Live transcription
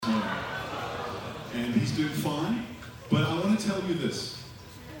and he's doing fine. But I want to tell you this.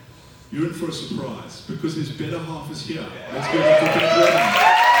 You're in for a surprise, because his better half is here. Let's give it up for Beth Redden.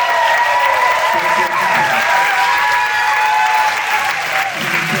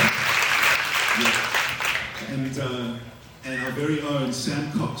 And our very own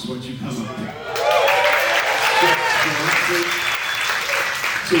Sam Cox, won't you come up?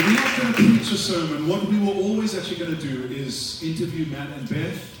 So we're not going to preach a sermon. What we were always actually going to do is interview Matt and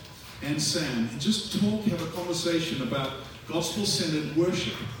Beth and Sam and just talk, have a conversation about gospel-centered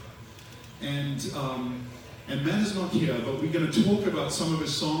worship. And Matt is not here, but we're going to talk about some of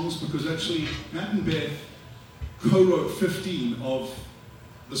his songs, because actually Matt and Beth co-wrote 15 of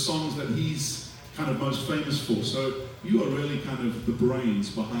the songs that he's kind of most famous for. So you are really kind of the brains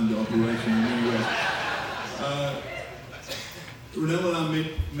behind the operation in many ways. Renelle and I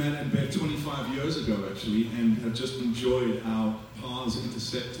met Matt and Beth 25 years ago, actually, and have just enjoyed our paths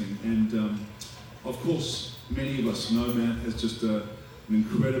intersecting. And of course, many of us know Matt as just an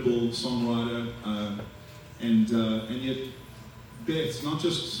incredible songwriter, and yet Beth's not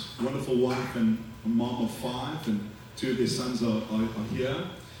just a wonderful wife and a mom of 5, and 2 of their sons are here,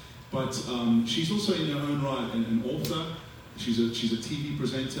 but she's also in her own right an author. She's a TV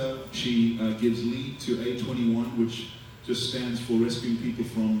presenter. She gives lead to A21, which just stands for Rescuing People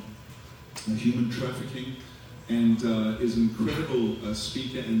from Human Trafficking, and is an incredible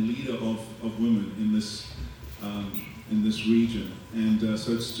speaker and leader of women in this region. And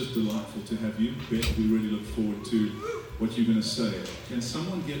so it's just delightful to have you, Beth. We really look forward to what you're going to say. Can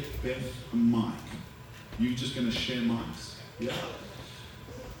someone get Beth a mic? You just going to share mics? Yeah?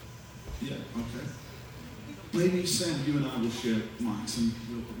 Yeah, okay. Maybe Sam, you and I will share mics, and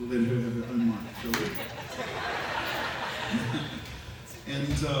we'll let her have her own mic, shall we?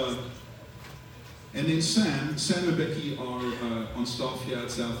 And then Sam and Becky are on staff here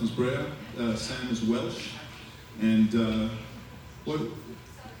at Southlands Brea. Sam is Welsh. And what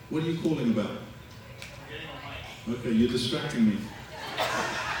are you calling about? Okay, you're distracting me.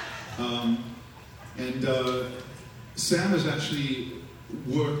 Sam has actually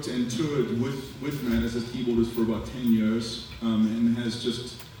worked and toured with Matt as a keyboardist for about 10 years, and has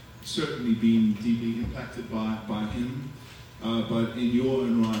just certainly been deeply impacted by him. But in your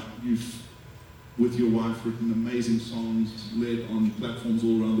own right, you've, with your wife, written amazing songs, led on platforms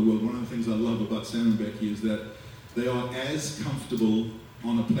all around the world. One of the things I love about Sam and Becky is that they are as comfortable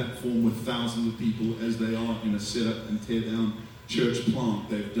on a platform with thousands of people as they are in a set-up and tear-down church plant.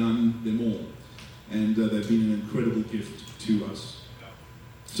 They've done them all. And they've been an incredible gift to us.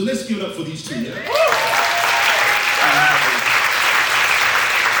 So let's give it up for these two, yeah?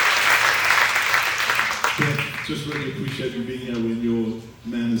 Beth, just really appreciate you being here when your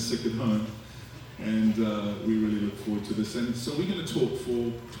man is sick at home. And we really look forward to this. And so we're going to talk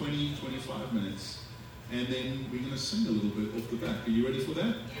for 20, 25 minutes. And then we're going to sing a little bit off the back. Are you ready for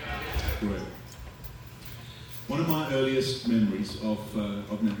that? Yeah. Great. One of my earliest memories of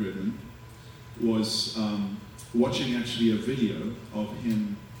Matt Redman was watching actually a video of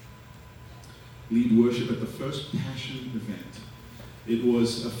him lead worship at the first Passion event. It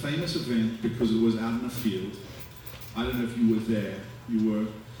was a famous event because it was out in a field. I don't know if you were there. You were.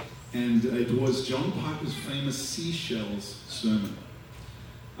 And it was John Piper's famous Seashells sermon.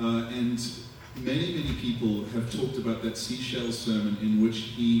 And many people have talked about that Seashells sermon in which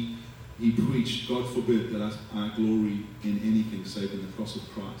he preached, God forbid that I glory in anything save in the cross of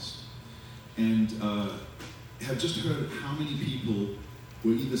Christ. And have just heard how many people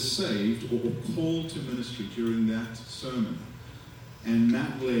were either saved or called to ministry during that sermon. And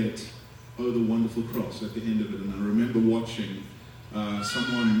Matt led Oh, the Wonderful Cross at the end of it. And I remember watching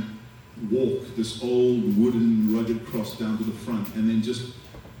someone walk this old wooden rugged cross down to the front, and then just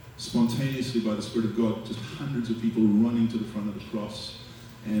spontaneously by the Spirit of God, just hundreds of people running to the front of the cross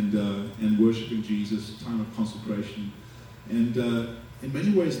and worshiping Jesus, a time of consecration. And in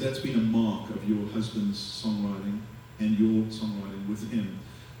many ways that's been a mark of your husband's songwriting and your songwriting with him.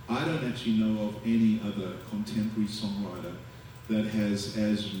 I don't actually know of any other contemporary songwriter that has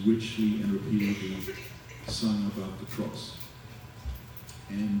as richly and repeatedly sung about the cross.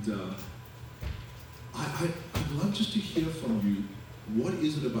 And I'd love just to hear from you, what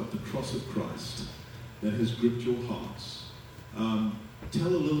is it about the cross of Christ that has gripped your hearts? Tell a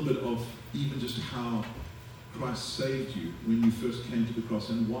little bit of even just how Christ saved you when you first came to the cross,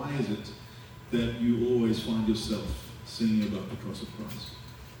 and why is it that you always find yourself singing about the cross of Christ?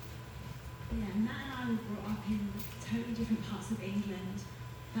 Yeah, Matt and I were brought up in totally different parts of England,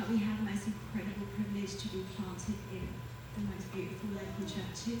 but we had the most incredible privilege to be planted in the most beautiful local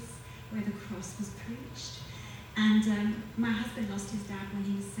churches where the cross was preached. And my husband lost his dad when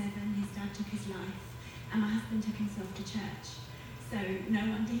he was 7. His dad took his life. and took himself to church. So no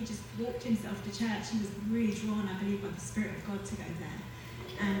wonder he just walked himself to church. He was really drawn, I believe, by the Spirit of God to go there.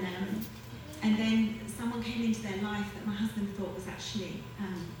 And then someone came into their life that my husband thought was actually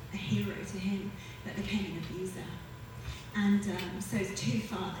a hero to him, that became an abuser. And so two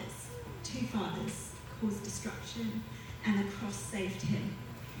fathers caused destruction, and the cross saved him.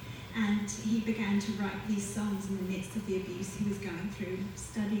 And he began to write these songs in the midst of the abuse he was going through,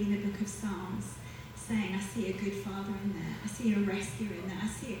 studying the book of Psalms, saying, I see a good father in there, I see a rescuer in there, I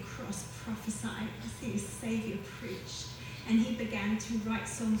see a cross prophesied, I see a saviour preached. And he began to write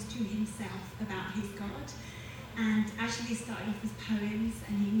songs to himself about his God. And actually started off as poems,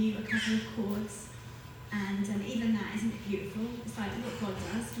 and he knew a couple of chords. And even that, isn't it beautiful? It's like what God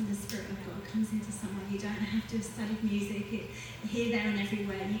does when the Spirit of God comes into someone. You don't have to have studied music here, there, and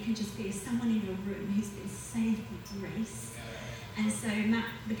everywhere. You can just be someone in your room who's been saved with grace. And so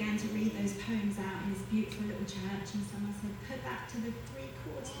Matt began to read those poems out in this beautiful little church, and someone said, put that to the 3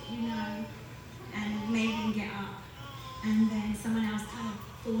 chords that you know, and maybe you can get up. And then someone else kind of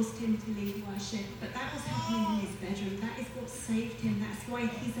forced him to lead worship. But that was happening in his bedroom. That is what saved him. That's why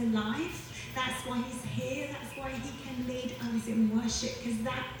he's alive. That's why he's here. That's why he can lead others in worship, because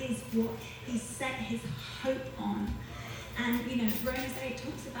that is what he set his hope on. And, Romans 8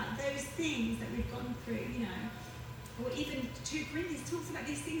 talks about those things that we've gone through, or even 2 Corinthians talks about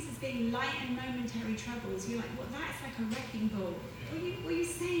these things as being light and momentary troubles. You're like, well, that's like a wrecking ball. What are you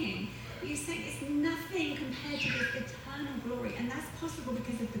saying? You're saying it's nothing compared to this eternal glory, and that's possible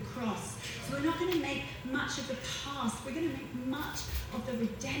because of the cross. So we're not going to make much of the past. We're going to make much of the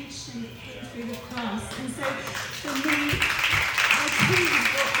redemption that came through the cross. And so for me, I too was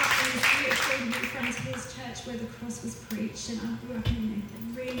brought up in this beautiful New Frontiers church where the cross was preached, and I grew up in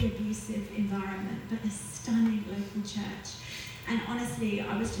a really abusive environment, but a stunning local church. And honestly,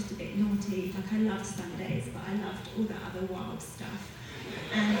 I was just a bit naughty. Like, I loved Sundays, but I loved all the other wild stuff.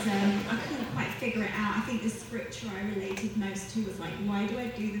 And I couldn't quite figure it out. I think the scripture I related most to was like, why do I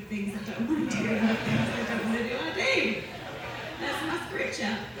do the things I don't want to do and the things I don't want to do, I do? That's my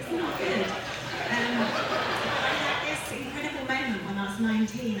scripture. It's not good. I had this incredible moment when I was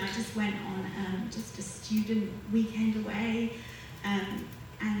 19. I just went on just a student weekend away.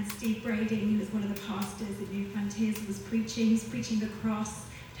 And Steve Brading, who was one of the pastors at New Frontiers, was preaching. He's preaching the cross.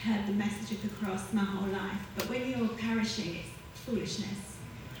 Heard the message of the cross my whole life. But when you're perishing, it's foolishness.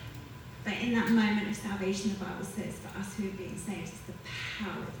 But in that moment of salvation, the Bible says for us who are being saved, it's the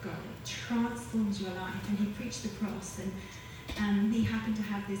power of God. It transforms your life. And he preached the cross, and he happened to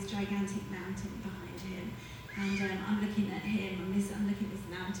have this gigantic mountain behind him. And I'm looking at him, I'm looking at this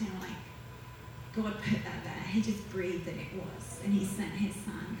mountain, I'm like, God put that there. He just breathed and it was. And he sent his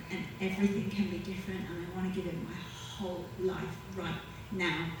son, and everything can be different, and I want to give him my whole life right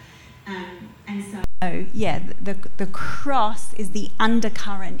now. And so, the cross is the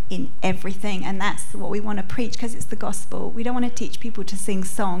undercurrent in everything, and that's what we want to preach, because it's the gospel. We don't want to teach people to sing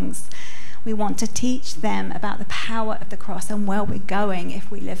songs. We want to teach them about the power of the cross and where we're going if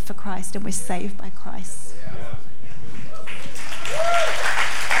we live for Christ and we're saved by Christ.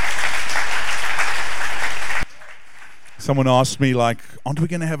 Someone asked me, like, aren't we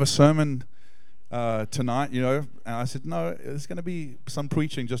going to have a sermon tonight, And I said, no, there's going to be some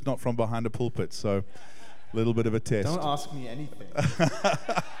preaching, just not from behind a pulpit. So a little bit of a test. Don't ask me anything.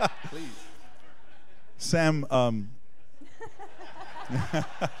 Please. Sam,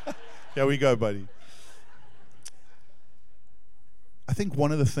 here we go, buddy. I think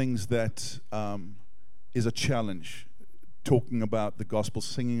one of the things that is a challenge, talking about the gospel,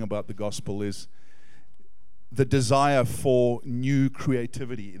 singing about the gospel, is the desire for new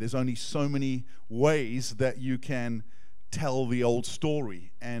creativity. There's only so many ways that you can tell the old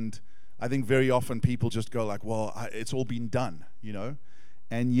story. And I think very often people just go like, well, it's all been done,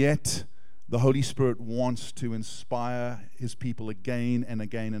 And yet the Holy Spirit wants to inspire his people again and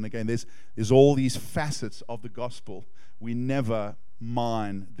again and again. There's all these facets of the gospel. We never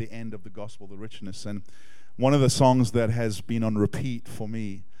mine the end of the gospel, the richness. And one of the songs that has been on repeat for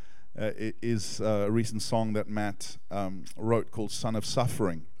me is a recent song that Matt wrote called Son of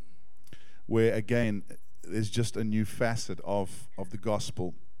Suffering, where again there's just a new facet of the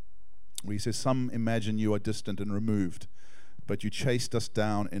gospel, where he says, some imagine you are distant and removed, but you chased us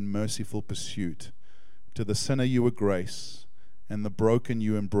down in merciful pursuit. To the sinner you were grace, and the broken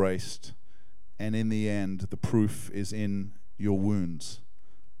you embraced, and in the end the proof is in your wounds.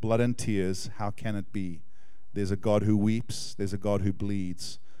 Blood and tears, how can it be? There's a God who weeps, there's a God who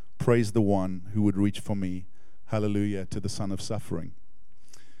bleeds. Praise the one who would reach for me. Hallelujah to the Son of Suffering.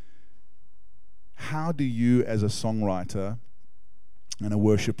 How do you, as a songwriter and a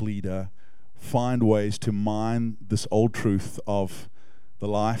worship leader, find ways to mine this old truth of the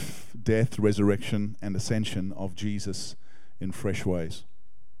life, death, resurrection, and ascension of Jesus in fresh ways.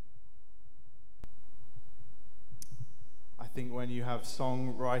 I think when you have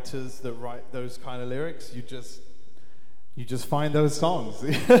songwriters that write those kind of lyrics, you just find those songs.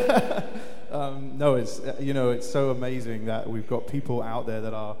 No, it's so amazing that we've got people out there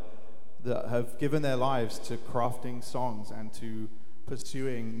that have given their lives to crafting songs and to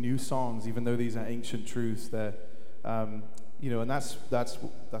pursuing new songs, even though these are ancient truths. They're, and that's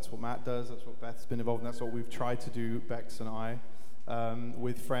what Matt does. That's what Beth's been involved in. That's what we've tried to do, Bex and I,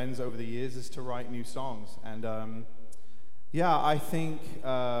 with friends over the years, is to write new songs. And I think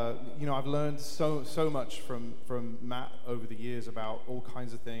I've learned so much from Matt over the years about all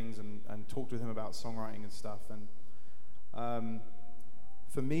kinds of things, and talked with him about songwriting and stuff. And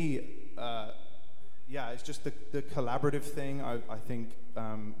for me, it's just the collaborative thing. I think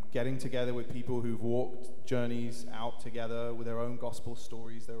getting together with people who've walked journeys out together with their own gospel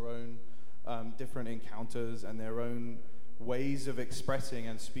stories, their own different encounters, and their own ways of expressing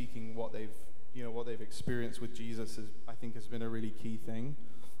and speaking what they've experienced with Jesus, I think has been a really key thing.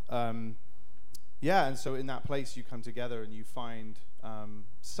 And so in that place you come together and you find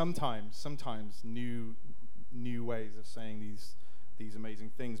sometimes new ways of saying these amazing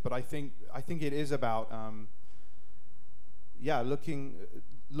things. But I think it is about looking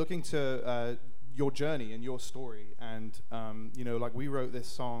to your journey and your story. And like we wrote this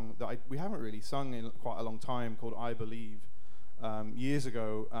song that we haven't really sung in quite a long time, called I Believe, years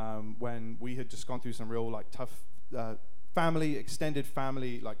ago, when we had just gone through some real tough extended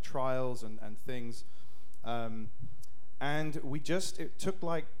family trials and things, and it took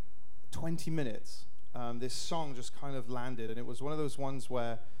 20 minutes. This song just kind of landed, and it was one of those ones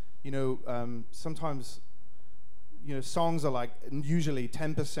where, sometimes, songs are usually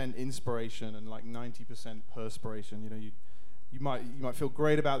 10% inspiration and 90% perspiration. You might feel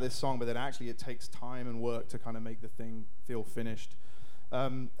great about this song, but then actually it takes time and work to kind of make the thing feel finished.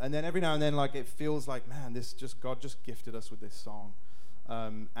 And then every now and then, it feels like, man, God just gifted us with this song.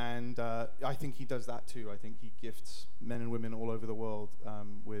 And I think he does that too. I think he gifts men and women all over the world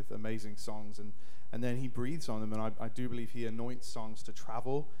with amazing songs, and then he breathes on them. And I do believe he anoints songs to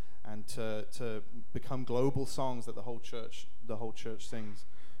travel and to become global songs that the whole church sings.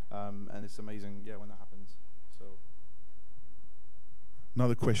 And it's amazing, when that happens. So.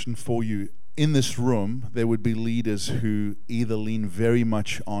 Another question for you. In this room, there would be leaders who either lean very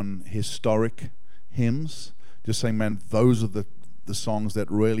much on historic hymns, just saying, man, those are the songs that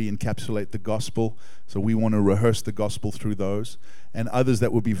really encapsulate the gospel, so we want to rehearse the gospel through those. And others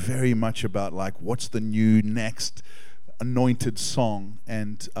that would be very much about what's the new next anointed song.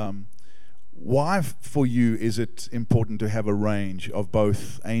 And why for you is it important to have a range of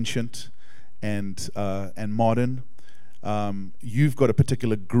both ancient and modern? You've got a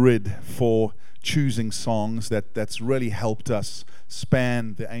particular grid for choosing songs that's really helped us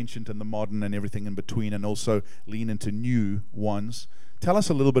span the ancient and the modern and everything in between, and also lean into new ones. Tell us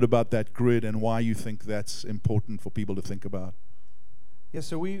a little bit about that grid and why you think that's important for people to think about. Yeah,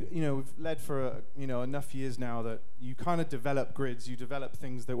 so we've led for enough years now that you kind of develop grids, you develop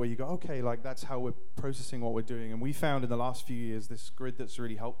things where you go, okay, that's how we're processing what we're doing. And we found in the last few years this grid that's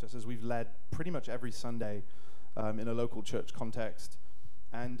really helped us as we've led pretty much every Sunday in a local church context.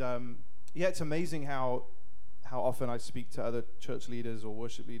 And it's amazing how often I speak to other church leaders or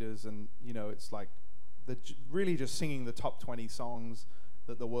worship leaders, and it's they're really just singing the top 20 songs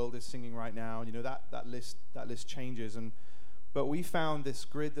that the world is singing right now. That list changes, but we found this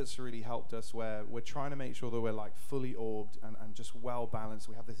grid that's really helped us, where we're trying to make sure that we're fully orbed and just well balanced.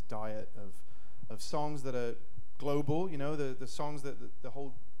 We have this diet of songs that are global, the songs that the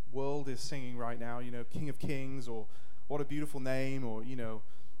whole world is singing right now, King of Kings, or What a Beautiful Name, or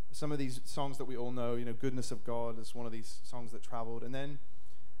some of these songs that we all know, Goodness of God is one of these songs that traveled. And then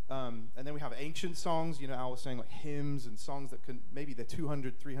we have ancient songs, Al was saying, hymns and songs that maybe they're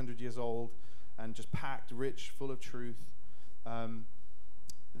 200, 300 years old and just packed, rich, full of truth.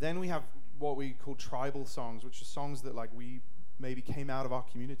 Then we have what we call tribal songs, which are songs that we maybe came out of our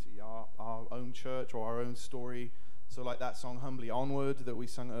community, our own church or our own story. So that song Humbly Onward that we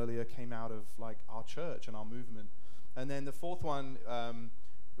sung earlier came out of our church and our movement. And then the fourth one,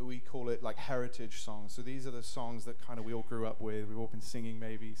 we call it heritage songs. So these are the songs that kind of we all grew up with. We've all been singing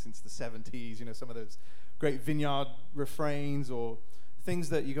maybe since the 70s, some of those great vineyard refrains or things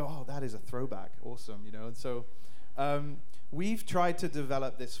that you go, oh, that is a throwback. Awesome, And so we've tried to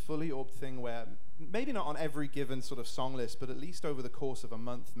develop this fully orbed thing where maybe not on every given sort of song list, but at least over the course of a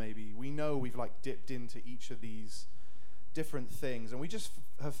month maybe, we know we've dipped into each of these different things, and we just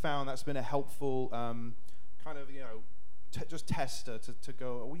have found that's been a helpful kind of, just tester to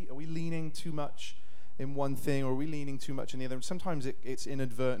go, are we leaning too much in one thing, or are we leaning too much in the other? And sometimes it's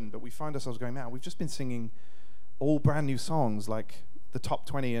inadvertent, but we find ourselves going, man, we've just been singing all brand new songs, like the top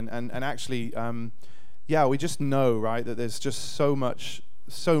 20, and actually, we just know, right, that there's just so much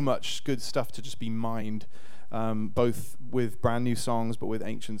good stuff to just be mined, both with brand new songs, but with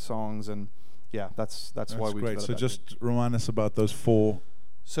ancient songs, and that's why we. Great. So just remind us about those 4.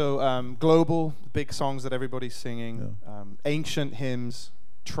 So global, big songs that everybody's singing, ancient hymns,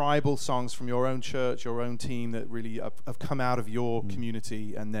 tribal songs from your own church, your own team that really have come out of your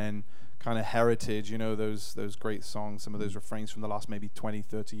community, and then kind of heritage, those great songs, some of those refrains from the last maybe 20,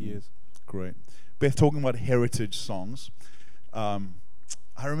 30 years. Great. Beth, talking about heritage songs, I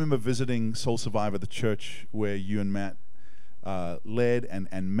remember visiting Soul Survivor, the church where you and Matt led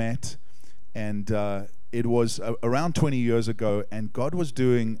and met, and it was around 20 years ago, and God was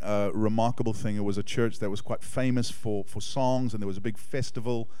doing a remarkable thing. It was a church that was quite famous for songs, and there was a big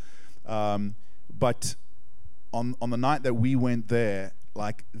festival. But on the night that we went there,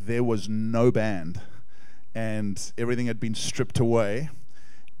 like, there was no band, and everything had been stripped away,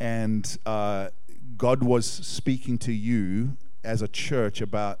 and God was speaking to you as a church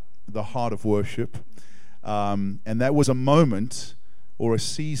about the heart of worship, and that was a moment or a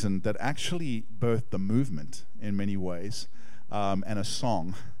season that actually birthed a movement in many ways, and a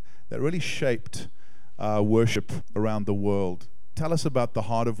song that really shaped worship around the world. Tell us about the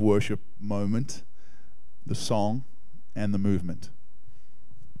heart of worship moment, the song, and the movement.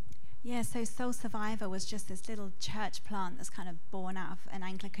 Yeah, so Soul Survivor was just this little church plant that's kind of born out of an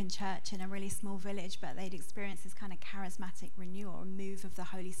Anglican church in a really small village, but they'd experienced this kind of charismatic renewal, a move of the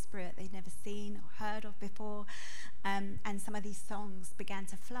Holy Spirit they'd never seen or heard of before, and some of these songs began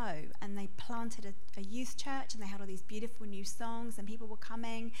to flow, and they planted a youth church, and they had all these beautiful new songs, and people were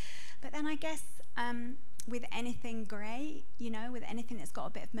coming. But then I guess with anything great, with anything that's got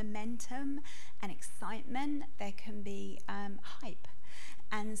a bit of momentum and excitement, there can be hype.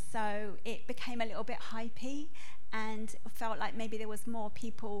 And so it became a little bit hypey, and felt like maybe there was more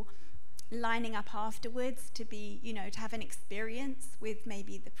people lining up afterwards to be, to have an experience with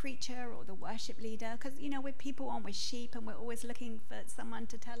maybe the preacher or the worship leader. Because, we're people, aren't we, sheep, and we're always looking for someone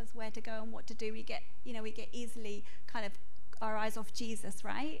to tell us where to go and what to do. We get easily kind of our eyes off Jesus,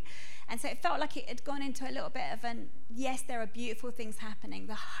 right? And so it felt like it had gone into a little bit of yes, there are beautiful things happening.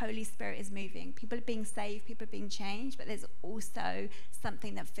 The Holy Spirit is moving. People are being saved, people are being changed, but there's also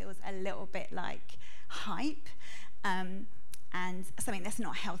something that feels a little bit like hype, and something that's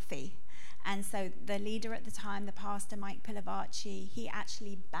not healthy. And so the leader at the time, the pastor, Mike Pilavachi, he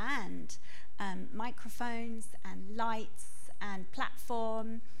actually banned microphones and lights and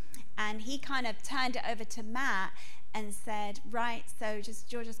platform, and he kind of turned it over to Matt and said, right, so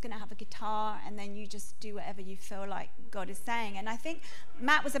you're just going to have a guitar, and then you just do whatever you feel like God is saying. And I think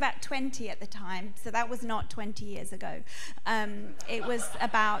Matt was about 20 at the time, so that was not 20 years ago. It was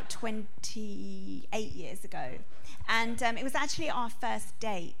about 28 years ago. And it was actually our first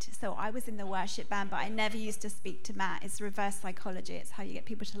date. So I was in the worship band, but I never used to speak to Matt. It's reverse psychology. It's how you get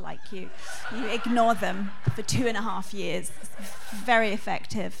people to like you. You ignore them for 2.5 years. It's very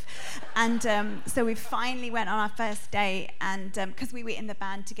effective. And so we finally went on our first date. And because we were in the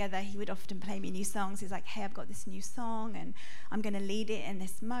band together, he would often play me new songs. He's like, hey, I've got this new song, and I'm going to lead it in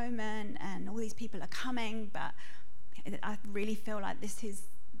this moment. And all these people are coming, but I really feel like this is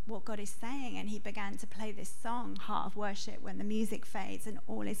what God is saying. And he began to play this song, Heart of Worship, when the music fades and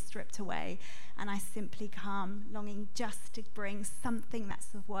all is stripped away, and I simply come longing just to bring something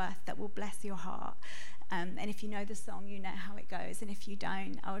that's of worth that will bless your heart. And if you know the song, you know how it goes, and if you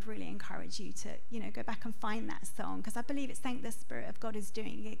don't, I would really encourage you to go back and find that song, because I believe it's something the Spirit of God is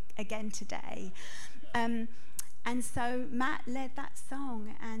doing it again today. And so Matt led that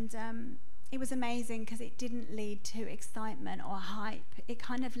song, and it was amazing because it didn't lead to excitement or hype. It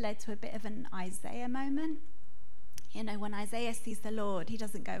kind of led to a bit of an Isaiah moment. When Isaiah sees the Lord, he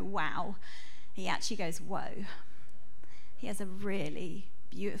doesn't go, wow. He actually goes, whoa. He has a really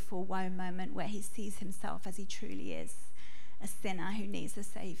beautiful woe moment where he sees himself as he truly is, a sinner who needs a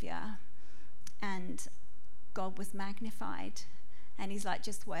savior. And God was magnified. And he's like,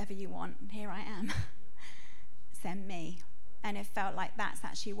 just whatever you want, here I am. Send me. And it felt like that's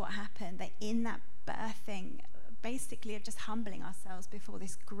actually what happened, that in that birthing, basically of just humbling ourselves before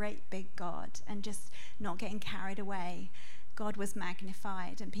this great big God and just not getting carried away, God was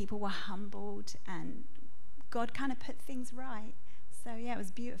magnified and people were humbled, and God kind of put things right. So yeah, it was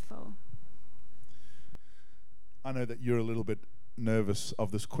beautiful. I know that you're a little bit nervous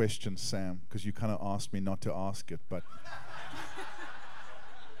of this question, Sam, because you kind of asked me not to ask it, but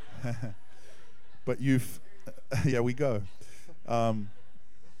but you've yeah, we go.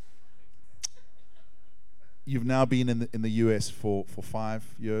 You've now been in the US for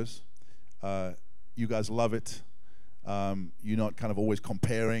 5 years. You guys love it. You're not kind of always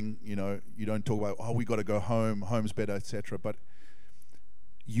comparing. You don't talk about, oh, we got to go home. Home's better, etc. But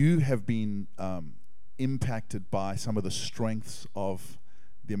you have been impacted by some of the strengths of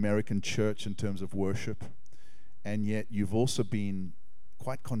the American church in terms of worship, and yet you've also been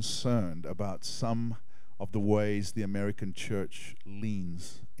quite concerned about some of the ways the American church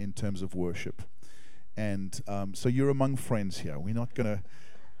leans in terms of worship. And so you're among friends here. We're not going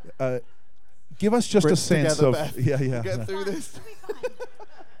to give us just a sense together, of Beth. Get through this.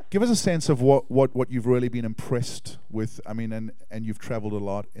 Give us a sense of what you've really been impressed with. I mean, and you've traveled a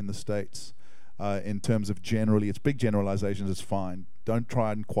lot in the States in terms of generally, it's big generalizations, it's fine. Don't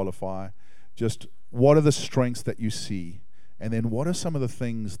try and qualify. Just what are the strengths that you see? And then what are some of the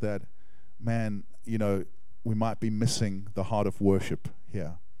things that, man, we might be missing the heart of worship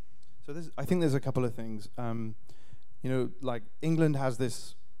here? So I think there's a couple of things. Like England has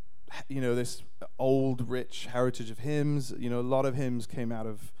this, this old, rich heritage of hymns. A lot of hymns came out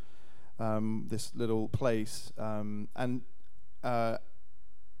of this little place, and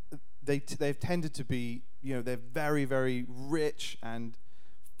they've tended to be, they're very, very rich and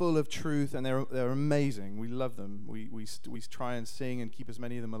full of truth, and they're amazing. We love them. We try and sing and keep as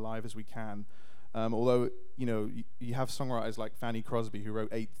many of them alive as we can. Although, you have songwriters like Fanny Crosby who wrote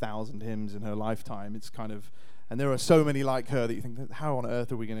 8,000 hymns in her lifetime. It's kind of, and there are so many like her that you think, how on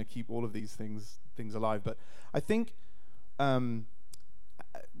earth are we going to keep all of these things alive? But I think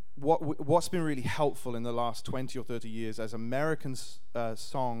what's been really helpful in the last 20 or 30 years as American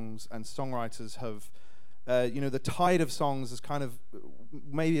songs and songwriters have, the tide of songs is kind of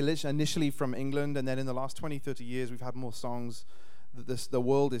maybe initially from England, and then in the last 20, 30 years we've had more songs that the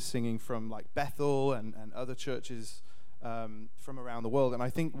world is singing from, like Bethel and other churches from around the world. And I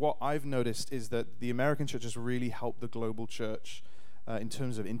think what I've noticed is that the American church has really helped the global church in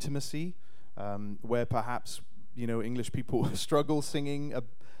terms of intimacy, where perhaps English people struggle singing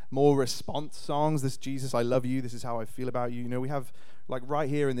more response songs. This Jesus, I love you. This is how I feel about you. We have, like, right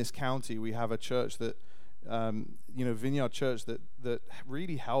here in this county, we have a church that Vineyard Church that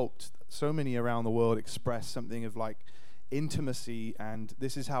really helped so many around the world express something of like intimacy and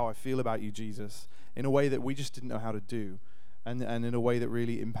this is how I feel about you, Jesus, in a way that we just didn't know how to do, and in a way that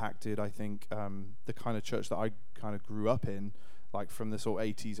really impacted, I think, the kind of church that I kind of grew up in, like from the sort of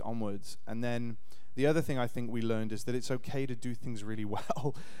 80s onwards. And then the other thing I think we learned is that it's okay to do things really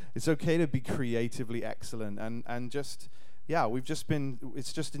well. It's okay to be creatively excellent, and just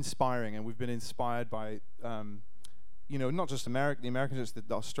it's just inspiring, and we've been inspired by not just the American church,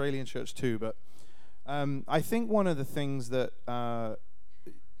 the Australian church too, but I think one of the things that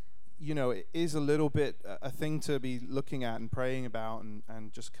is a little bit a thing to be looking at and praying about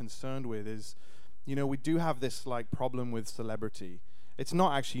and just concerned with is, we do have this like problem with celebrity. It's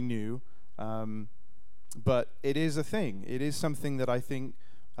not actually new, but it is a thing. It is something that I think,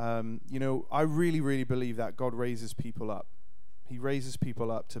 I really, really believe that God raises people up. He raises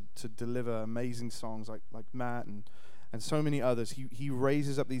people up to deliver amazing songs like Matt and so many others. He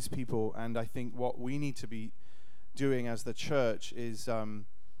raises up these people, and I think what we need to be doing as the church is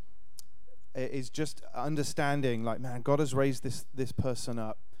just understanding, like, man, God has raised this person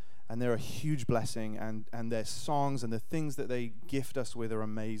up, and they're a huge blessing, and their songs and the things that they gift us with are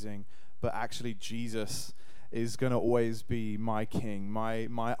amazing, but actually Jesus is going to always be my king,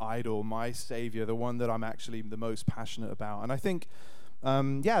 my idol, my savior, the one that I'm actually the most passionate about. And I think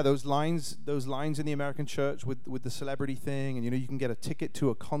those lines in the American church with the celebrity thing, and you can get a ticket to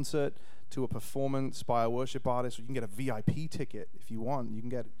a concert, to a performance by a worship artist, or you can get a VIP ticket if you want. You can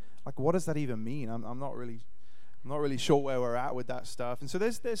get, like, what does that even mean? I'm not really sure where we're at with that stuff. And so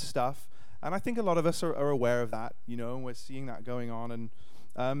there's stuff, and I think a lot of us are aware of that, and we're seeing that going on. And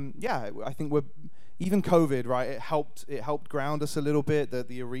I think even COVID, right? It helped ground us a little bit.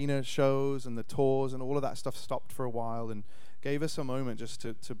 The arena shows and the tours and all of that stuff stopped for a while and gave us a moment just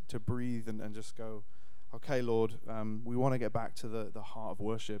to breathe and just go, okay, Lord, we want to get back to the heart of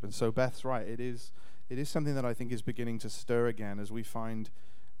worship. And so Beth's right. It is something that I think is beginning to stir again as we find,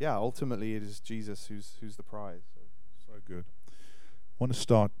 ultimately it is Jesus who's the prize. So good. I want to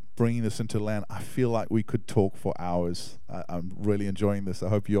start bringing this into land. I feel like we could talk for hours. I'm really enjoying this. I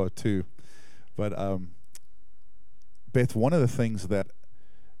hope you are too. But Beth, one of the things that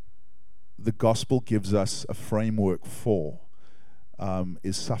the gospel gives us a framework for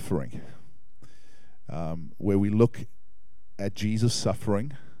is suffering, where we look at Jesus'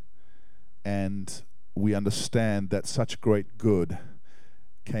 suffering, and we understand that such great good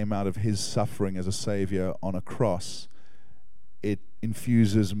came out of his suffering as a savior on a cross, it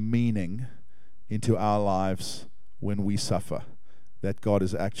infuses meaning into our lives when we suffer, that God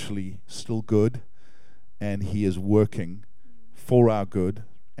is actually still good and he is working for our good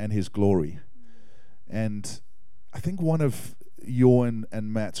and his glory. And I think one of your and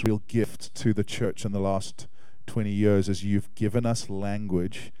Matt's real gift to the church in the last 20 years is you've given us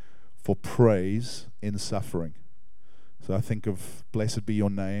language for praise in suffering. So I think of Blessed Be Your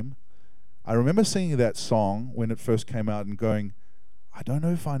Name. I remember singing that song when it first came out and going, I don't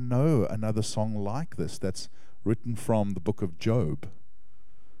know if I know another song like this that's written from the book of Job.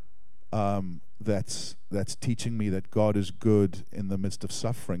 That's teaching me that God is good in the midst of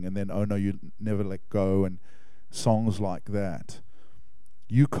suffering, and then oh no, you never let go, and songs like that.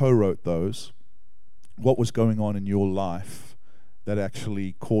 You co-wrote those. What was going on in your life that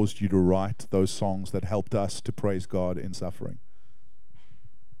actually caused you to write those songs that helped us to praise God in suffering?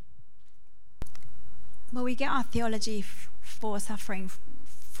 Well, we get our theology for suffering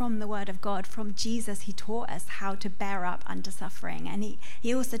from the Word of God, from Jesus. He taught us how to bear up under suffering, and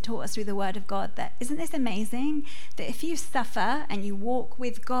he also taught us through the Word of God that, isn't this amazing, that if you suffer and you walk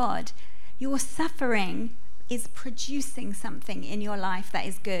with God, your suffering is producing something in your life that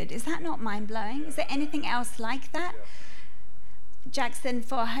is good. Is that not mind-blowing? Is there anything else like that? Jackson,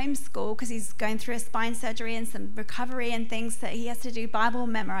 for homeschool, because he's going through a spine surgery and some recovery and things, that he has to do Bible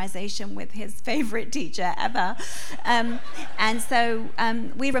memorization with his favorite teacher ever. And so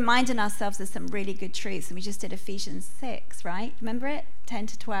we reminded ourselves of some really good truths, and we just did Ephesians 6, right? Remember it? 10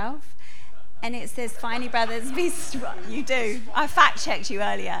 to 12. And it says, finally, brothers, be strong. You do. I fact-checked you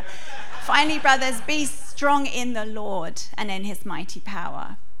earlier. Finally, brothers, be strong in the Lord and in his mighty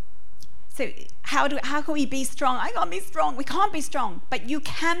power. So how can we be strong? I can't be strong. We can't be strong. But you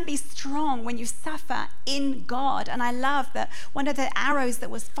can be strong when you suffer in God. And I love that one of the arrows that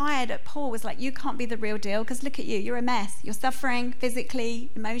was fired at Paul was like, you can't be the real deal, because look at you. You're a mess. You're suffering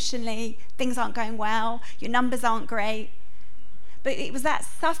physically, emotionally. Things aren't going well. Your numbers aren't great. But it was that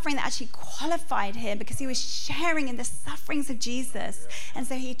suffering that actually qualified him, because he was sharing in the sufferings of Jesus. And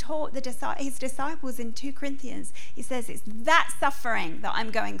so he taught his disciples in 2 Corinthians, he says, it's that suffering that I'm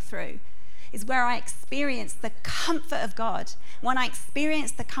going through is where I experience the comfort of God. When I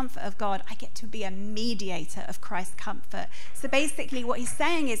experience the comfort of God, I get to be a mediator of Christ's comfort. So basically what he's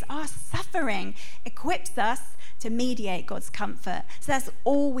saying is our suffering equips us to mediate God's comfort. So that's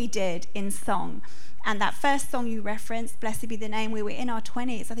all we did in song. And that first song you referenced, Blessed Be the Name, we were in our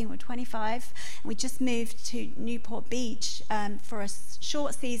 20s, I think we were 25, and we just moved to Newport Beach for a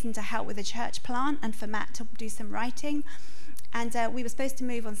short season to help with a church plant and for Matt to do some writing. And we were supposed to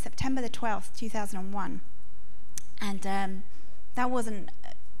move on September the 12th, 2001. And that wasn't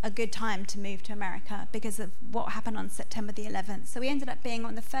a good time to move to America because of what happened on September the 11th. So we ended up being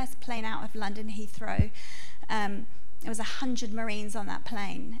on the first plane out of London Heathrow. There was 100 Marines on that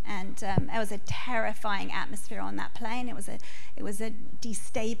plane, and it was a terrifying atmosphere on that plane. It was a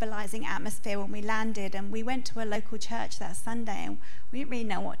destabilizing atmosphere when we landed, and we went to a local church that Sunday, and we didn't really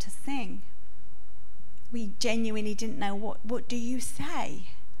know what to sing. We genuinely didn't know what do you say,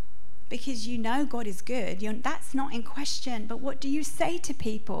 because you know God is good. That's not in question. But what do you say to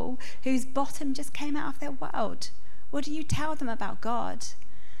people whose bottom just came out of their world? What do you tell them about God?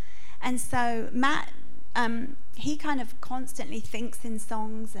 And so Matt, he kind of constantly thinks in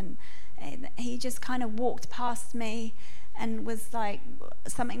songs, and he just kind of walked past me and was like,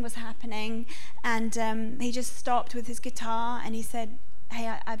 something was happening, and he just stopped with his guitar and he said, hey,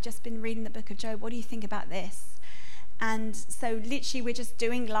 I've just been reading the book of Job. What do you think about this? And so literally we're just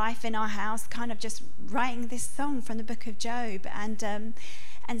doing life in our house, kind of just writing this song from the book of Job.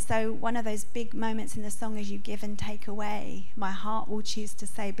 And so one of those big moments in the song is you give and take away. My heart will choose to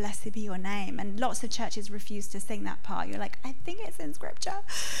say, blessed be your name. And lots of churches refuse to sing that part. You're like, I think it's in scripture.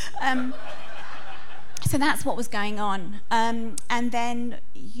 So that's what was going on. And then,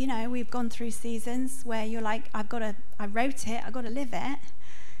 we've gone through seasons where you're like, I wrote it, I've got to live it.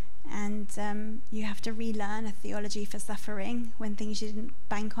 And you have to relearn a theology for suffering when things you didn't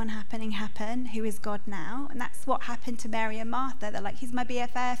bank on happen. Who is God now? And that's what happened to Mary and Martha. They're like, he's my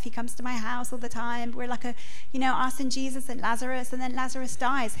BFF, he comes to my house all the time. We're like us and Jesus and Lazarus, and then Lazarus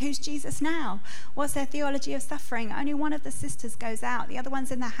dies. Who's Jesus now? What's their theology of suffering? Only one of the sisters goes out. The other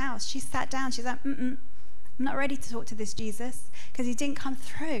one's in the house. She sat down, she's like, I'm not ready to talk to this Jesus, because he didn't come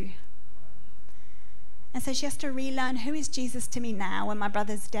through. And so she has to relearn, who is Jesus to me now when my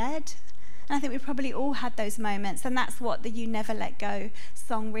brother's dead? And I think we probably all had those moments, and that's what the You Never Let Go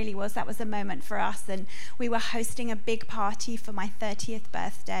song really was. That was a moment for us, and we were hosting a big party for my 30th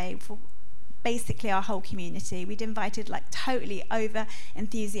birthday for basically our whole community. We'd invited like totally over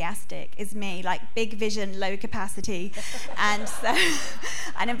enthusiastic is me, like big vision, low capacity. And so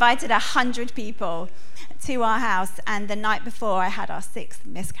I'd invited 100 people to our house, and the night before I had our 6th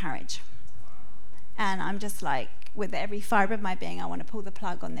miscarriage. And I'm just like, with every fibre of my being, I want to pull the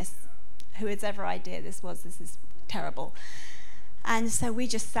plug on this. Whoever idea this is terrible. And so we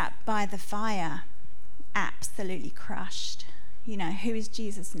just sat by the fire, absolutely crushed. You know, who is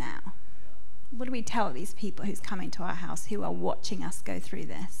Jesus now? What do we tell these people who's coming to our house, who are watching us go through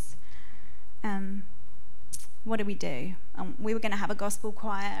this? What do we do? We were going to have a gospel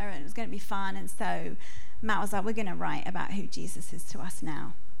choir, and it was going to be fun. And so Matt was like, we're going to write about who Jesus is to us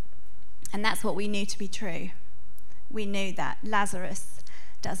now. And that's what we knew to be true. We knew that Lazarus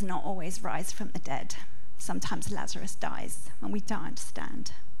does not always rise from the dead. Sometimes Lazarus dies, and we don't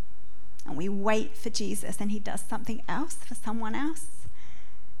understand. And we wait for Jesus, and he does something else for someone else.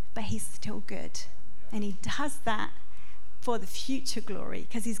 But he's still good. And he does that for the future glory,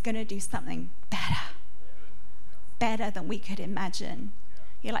 because he's going to do something better than we could imagine.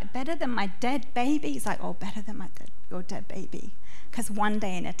 You're like, better than my dead baby? He's like, oh, better than your dead baby. Because one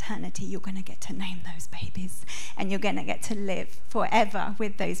day in eternity, you're going to get to name those babies, and you're going to get to live forever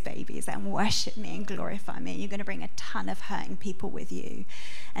with those babies and worship me and glorify me. You're going to bring a ton of hurting people with you.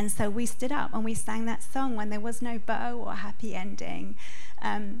 And so we stood up and we sang that song when there was no bow or happy ending.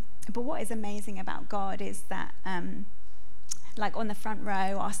 But what is amazing about God is that, like on the front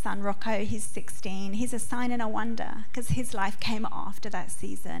row, our son Rocco, he's 16. He's a sign and a wonder, because his life came after that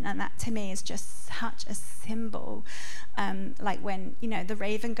season. And that to me is just such a symbol. Like when, you know, the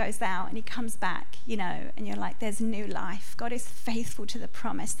raven goes out and he comes back, you know, and you're like, there's new life. God is faithful to the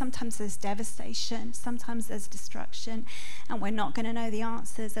promise. Sometimes there's devastation. Sometimes there's destruction. And we're not going to know the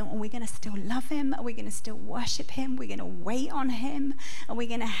answers. And are we going to still love him? Are we going to still worship him? We're going to wait on him? Are we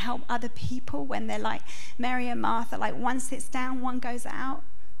going to help other people when they're like Mary and Martha, like one sits down, one goes out?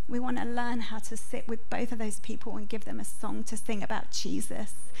 We want to learn how to sit with both of those people and give them a song to sing about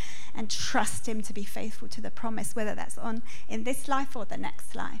Jesus and trust him to be faithful to the promise, whether that's in this life or the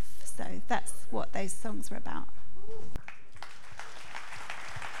next life. So that's what those songs were about.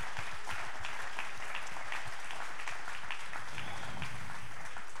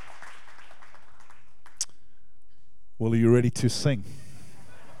 Well, are you ready to sing?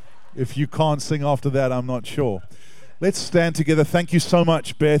 If you can't sing after that, I'm not sure. Let's stand together. Thank you so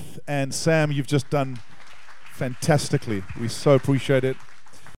much, Beth and Sam. You've just done fantastically. We so appreciate it.